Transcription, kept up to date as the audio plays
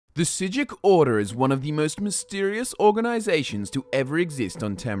The Psijic Order is one of the most mysterious organizations to ever exist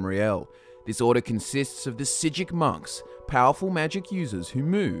on Tamriel. This order consists of the Psijic monks, powerful magic users who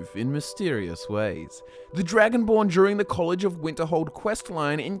move in mysterious ways. The Dragonborn during the College of Winterhold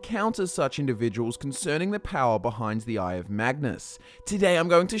questline encounters such individuals concerning the power behind the Eye of Magnus. Today I'm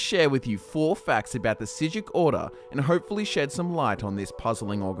going to share with you 4 facts about the Psijic Order and hopefully shed some light on this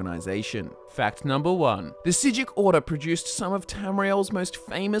puzzling organization. Fact number 1. The Psijic Order produced some of Tamriel's most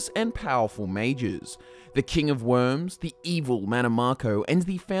famous and powerful mages. The King of Worms, the evil Manamako, and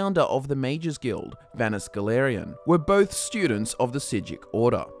the founder of the Mages Guild, Vanus Galerian, were both students of the Psijic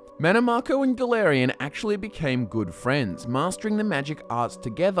Order. Manamako and Galerian actually became good friends, mastering the magic arts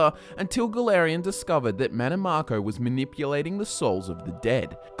together until Galerian discovered that Manamako was manipulating the souls of the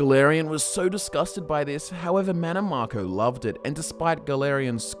dead. Galerian was so disgusted by this, however Manamako loved it, and despite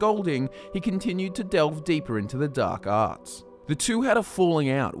Galerian's scolding, he continued to delve deeper into the dark arts. The two had a falling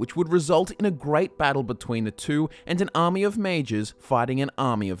out, which would result in a great battle between the two and an army of mages fighting an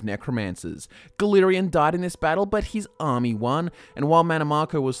army of necromancers. Galerian died in this battle, but his army won, and while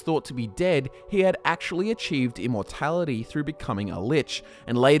Manamako was thought to be dead, he had actually achieved immortality through becoming a lich,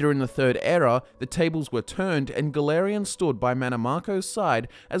 and later in the Third Era, the tables were turned and Galerian stood by Manamako's side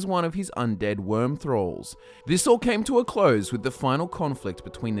as one of his undead worm thralls. This all came to a close with the final conflict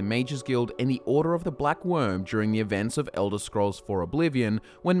between the Mages Guild and the Order of the Black Worm during the events of Elder Scrolls IV Oblivion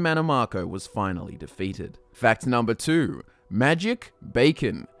when Manamako was finally defeated. Fact number 2. Magic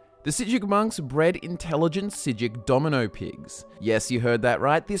Bacon. The Psijic monks bred intelligent Psijic domino pigs. Yes, you heard that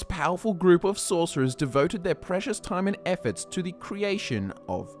right, this powerful group of sorcerers devoted their precious time and efforts to the creation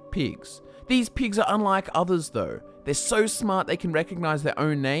of pigs. These pigs are unlike others though. They're so smart they can recognize their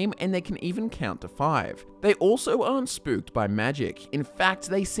own name and they can even count to 5. They also aren't spooked by magic. In fact,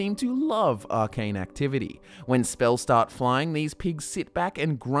 they seem to love arcane activity. When spells start flying, these pigs sit back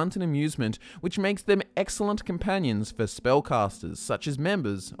and grunt in amusement, which makes them excellent companions for spellcasters, such as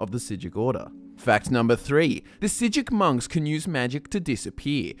members of the Psijic Order. Fact number 3. The Psijic monks can use magic to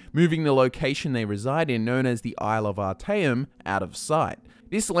disappear, moving the location they reside in, known as the Isle of Artaeum, out of sight.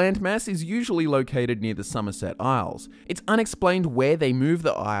 This landmass is usually located near the Somerset Isles. It's unexplained where they move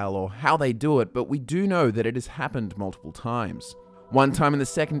the isle or how they do it, but we do know that it has happened multiple times. One time in the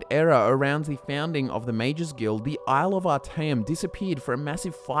Second Era, around the founding of the Mages Guild, the Isle of Artaeum disappeared for a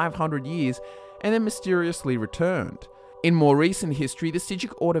massive 500 years and then mysteriously returned. In more recent history, the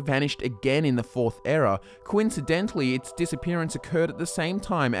Psijic Order vanished again in the Fourth Era. Coincidentally, its disappearance occurred at the same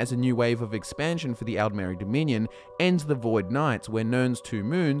time as a new wave of expansion for the Aldmeri Dominion and the Void Knights, where Nirn's 2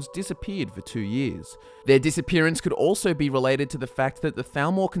 moons disappeared for 2 years. Their disappearance could also be related to the fact that the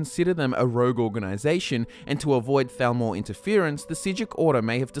Thalmor consider them a rogue organization, and to avoid Thalmor interference, the Psijic Order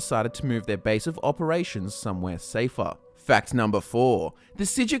may have decided to move their base of operations somewhere safer. Fact number 4. The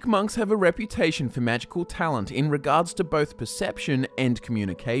Psijic monks have a reputation for magical talent in regards to both perception and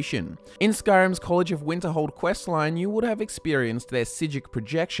communication. In Skyrim's College of Winterhold questline, you would have experienced their Psijic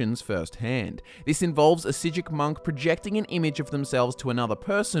projections firsthand. This involves a Psijic monk projecting an image of themselves to another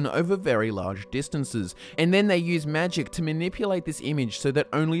person over very large distances, and then they use magic to manipulate this image so that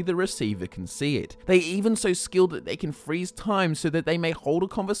only the receiver can see it. They are even so skilled that they can freeze time so that they may hold a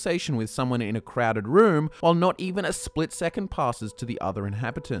conversation with someone in a crowded room while not even a split second passes to the other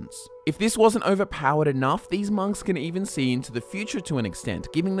inhabitants. If this wasn't overpowered enough, these monks can even see into the future to an extent,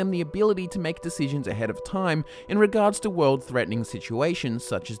 giving them the ability to make decisions ahead of time in regards to world-threatening situations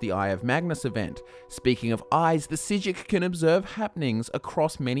such as the Eye of Magnus event. Speaking of eyes, the Psijic can observe happenings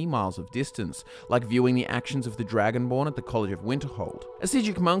across many miles of distance, like viewing the actions of the Dragonborn at the College of Winterhold. A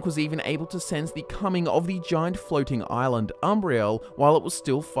Psijic monk was even able to sense the coming of the giant floating island Umbriel while it was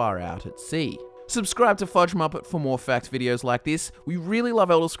still far out at sea. Subscribe to FudgeMuppet for more fact videos like this. We really love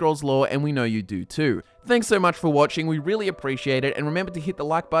Elder Scrolls lore and we know you do too. Thanks so much for watching, we really appreciate it, and remember to hit the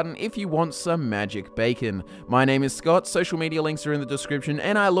like button if you want some magic bacon. My name is Scott, social media links are in the description,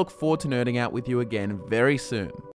 and I look forward to nerding out with you again very soon.